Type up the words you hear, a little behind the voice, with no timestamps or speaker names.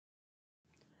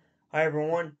Hi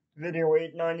everyone, video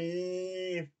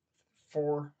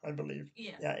 894, I believe.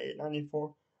 Yeah. Yeah,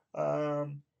 894.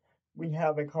 Um, we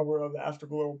have a cover of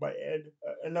Afterglow by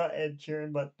not Ed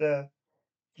Sheeran, but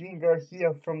Gene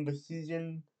Garcia from the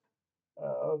season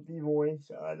of The Voice.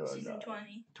 I don't Season know.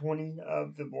 20. 20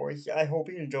 of The Voice. I hope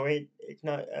you enjoy it. It's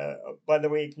not, by the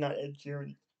way, it's not Ed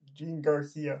Sheeran. Gene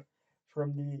Garcia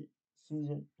from the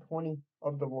season 20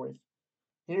 of The Voice.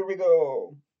 Here we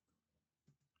go.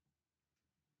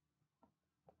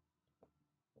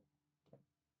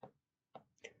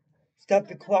 Stop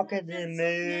the clock at the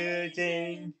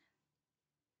emerging.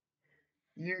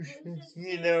 You should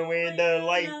see the way the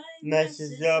light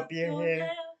messes up your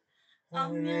hair.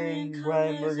 And then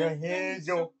Reinberg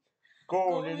hazel,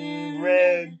 golden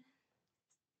red.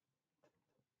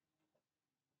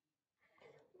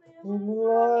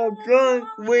 I'm drunk,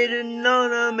 waiting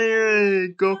on a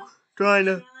miracle, trying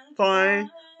to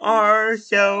find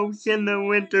ourselves in the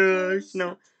winter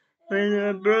snow. When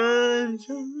the burns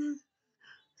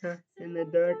in the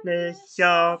darkness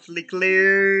softly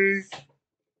clears.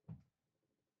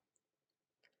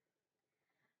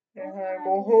 And I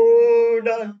will hold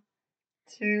on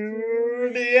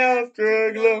to the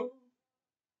afterglow.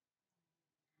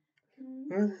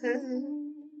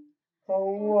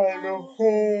 Oh, I will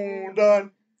hold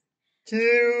on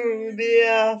to the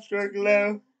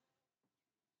afterglow.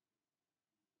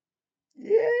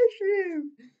 Yes,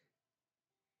 you.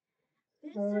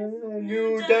 A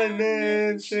new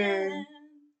dimension.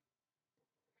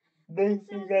 This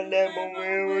is a level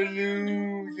where we're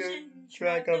losing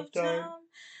track of time.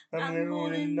 I'm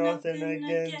holding nothing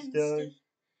against us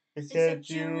except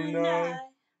you and I.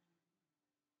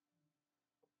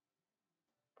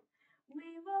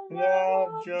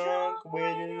 Love drunk,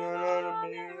 waiting on a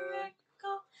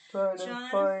miracle, trying to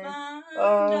find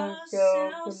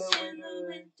ourselves in the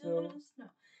winter snow.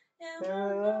 And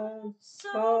I'm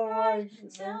so right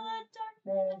now,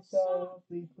 darkness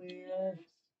softly clear.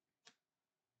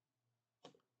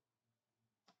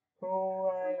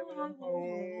 Oh, I will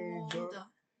hold on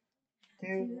to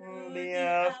the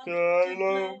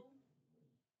afterglow.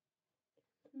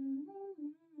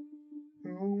 Oh,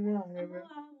 I will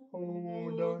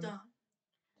hold on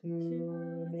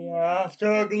to the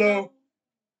afterglow.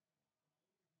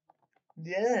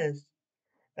 Yes,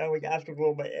 that was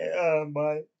Afterglow by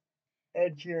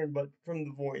Ed Sheeran, but from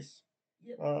The Voice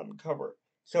cover.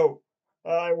 So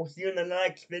I will see you in the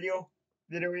next video,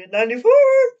 video 894.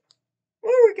 Oh,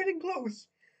 we're getting close.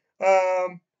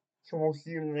 So we'll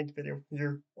see you in the next video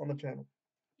here on the channel.